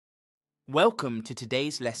Welcome to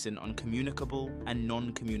today's lesson on communicable and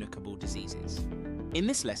non-communicable diseases. In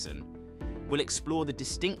this lesson, we'll explore the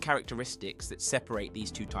distinct characteristics that separate these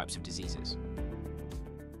two types of diseases.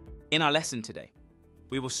 In our lesson today,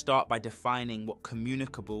 we will start by defining what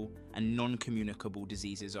communicable and non-communicable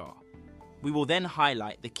diseases are. We will then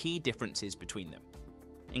highlight the key differences between them,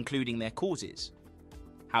 including their causes,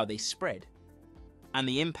 how they spread, and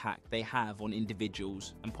the impact they have on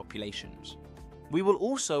individuals and populations. We will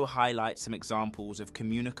also highlight some examples of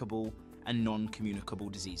communicable and non-communicable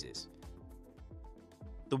diseases.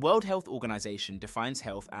 The World Health Organization defines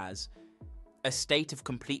health as a state of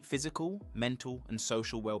complete physical, mental, and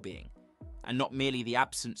social well-being, and not merely the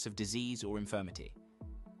absence of disease or infirmity.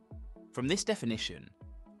 From this definition,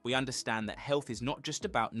 we understand that health is not just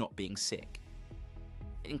about not being sick.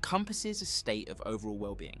 It encompasses a state of overall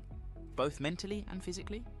well-being, both mentally and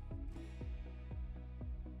physically.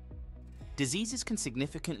 Diseases can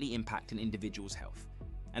significantly impact an individual's health,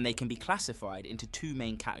 and they can be classified into two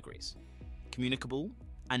main categories: communicable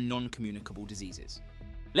and non-communicable diseases.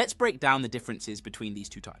 Let's break down the differences between these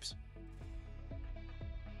two types.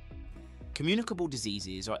 Communicable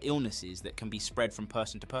diseases are illnesses that can be spread from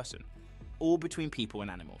person to person, or between people and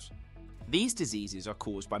animals. These diseases are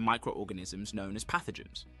caused by microorganisms known as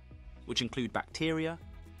pathogens, which include bacteria,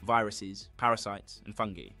 viruses, parasites, and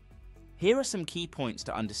fungi. Here are some key points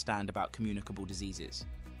to understand about communicable diseases.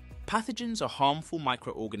 Pathogens are harmful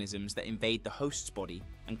microorganisms that invade the host's body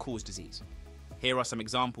and cause disease. Here are some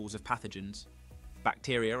examples of pathogens.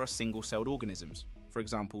 Bacteria are single-celled organisms, for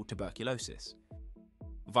example, tuberculosis.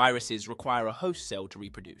 Viruses require a host cell to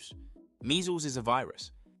reproduce. Measles is a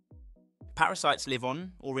virus. Parasites live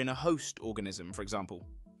on or in a host organism, for example,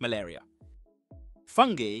 malaria.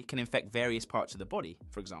 Fungi can infect various parts of the body,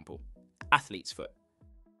 for example, athlete's foot.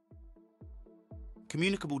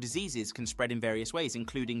 Communicable diseases can spread in various ways,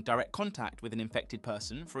 including direct contact with an infected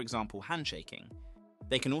person, for example, handshaking.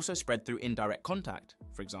 They can also spread through indirect contact,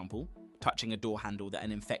 for example, touching a door handle that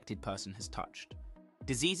an infected person has touched.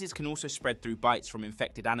 Diseases can also spread through bites from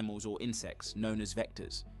infected animals or insects, known as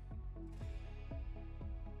vectors.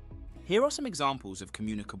 Here are some examples of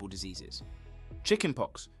communicable diseases.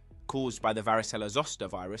 Chickenpox, caused by the varicella zoster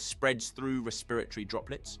virus, spreads through respiratory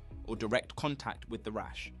droplets or direct contact with the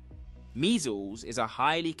rash. Measles is a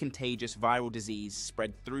highly contagious viral disease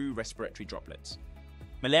spread through respiratory droplets.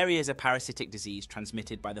 Malaria is a parasitic disease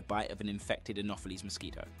transmitted by the bite of an infected Anopheles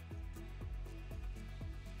mosquito.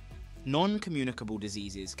 Non-communicable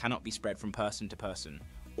diseases cannot be spread from person to person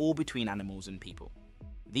or between animals and people.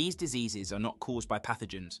 These diseases are not caused by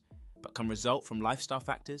pathogens, but can result from lifestyle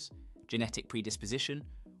factors, genetic predisposition,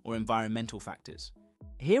 or environmental factors.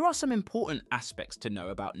 Here are some important aspects to know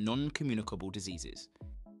about non-communicable diseases.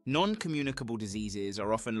 Non-communicable diseases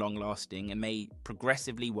are often long-lasting and may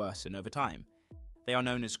progressively worsen over time. They are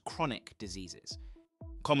known as chronic diseases.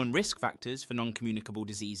 Common risk factors for non-communicable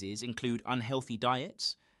diseases include unhealthy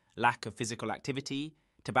diets, lack of physical activity,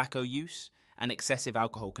 tobacco use, and excessive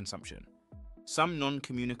alcohol consumption. Some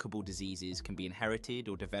non-communicable diseases can be inherited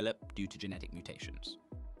or developed due to genetic mutations.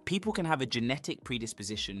 People can have a genetic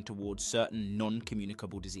predisposition towards certain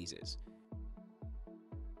non-communicable diseases.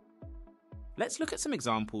 Let's look at some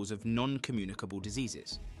examples of non-communicable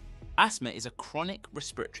diseases. Asthma is a chronic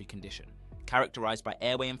respiratory condition characterized by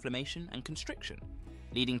airway inflammation and constriction,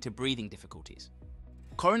 leading to breathing difficulties.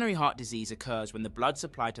 Coronary heart disease occurs when the blood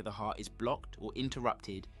supply to the heart is blocked or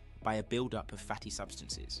interrupted by a buildup of fatty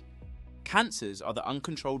substances. Cancers are the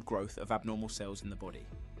uncontrolled growth of abnormal cells in the body.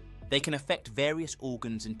 They can affect various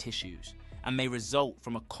organs and tissues and may result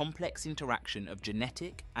from a complex interaction of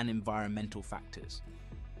genetic and environmental factors.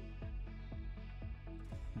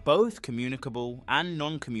 Both communicable and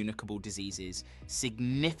non-communicable diseases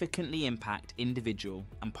significantly impact individual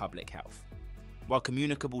and public health. While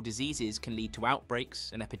communicable diseases can lead to outbreaks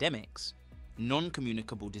and epidemics,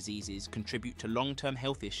 non-communicable diseases contribute to long-term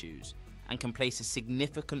health issues and can place a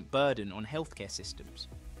significant burden on healthcare systems.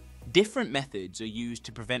 Different methods are used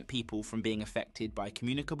to prevent people from being affected by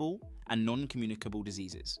communicable and non-communicable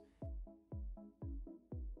diseases.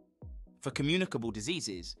 For communicable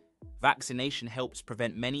diseases, vaccination helps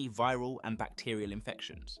prevent many viral and bacterial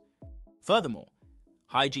infections. Furthermore,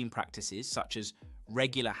 hygiene practices such as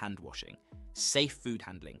regular hand washing, safe food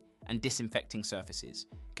handling, and disinfecting surfaces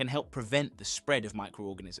can help prevent the spread of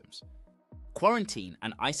microorganisms. Quarantine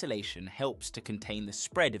and isolation helps to contain the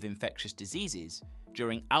spread of infectious diseases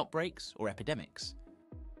during outbreaks or epidemics.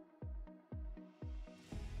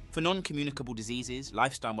 For non-communicable diseases,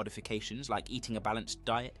 lifestyle modifications like eating a balanced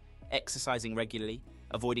diet, exercising regularly,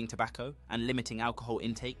 avoiding tobacco, and limiting alcohol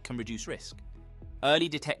intake can reduce risk. Early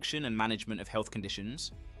detection and management of health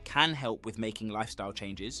conditions, can help with making lifestyle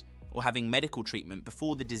changes or having medical treatment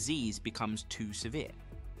before the disease becomes too severe.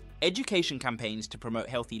 Education campaigns to promote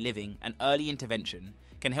healthy living and early intervention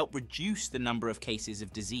can help reduce the number of cases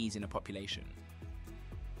of disease in a population.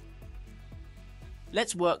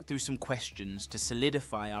 Let's work through some questions to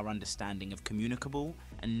solidify our understanding of communicable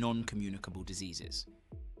and non-communicable diseases.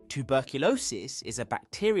 Tuberculosis is a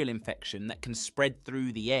bacterial infection that can spread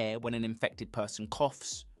through the air when an infected person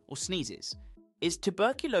coughs or sneezes. Is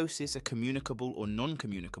tuberculosis a communicable or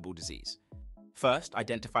non-communicable disease? First,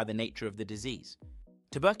 identify the nature of the disease.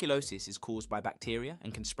 Tuberculosis is caused by bacteria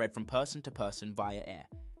and can spread from person to person via air.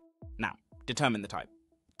 Now, determine the type.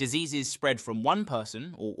 Diseases spread from one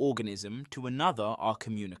person or organism to another are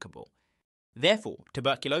communicable. Therefore,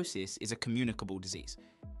 tuberculosis is a communicable disease.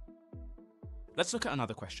 Let's look at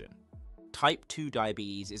another question. Type 2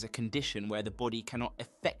 diabetes is a condition where the body cannot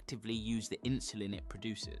effectively use the insulin it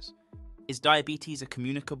produces. Is diabetes a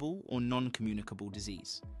communicable or non-communicable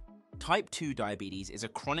disease? Type 2 diabetes is a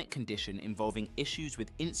chronic condition involving issues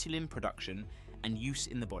with insulin production and use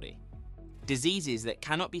in the body. Diseases that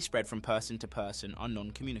cannot be spread from person to person are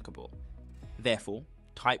non-communicable. Therefore,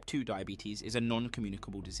 type 2 diabetes is a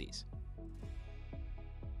non-communicable disease.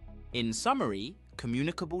 In summary,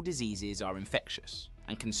 communicable diseases are infectious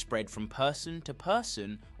and can spread from person to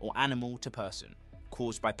person or animal to person,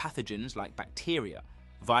 caused by pathogens like bacteria,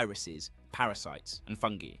 viruses, parasites, and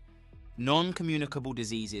fungi. Non-communicable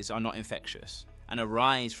diseases are not infectious and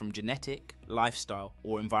arise from genetic, lifestyle,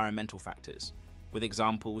 or environmental factors, with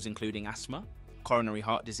examples including asthma, coronary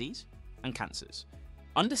heart disease, and cancers.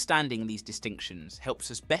 Understanding these distinctions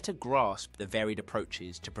helps us better grasp the varied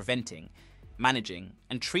approaches to preventing, managing,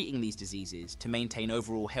 and treating these diseases to maintain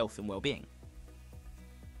overall health and well-being.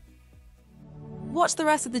 Watch the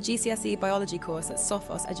rest of the GCSE biology course at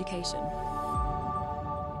Sophos Education.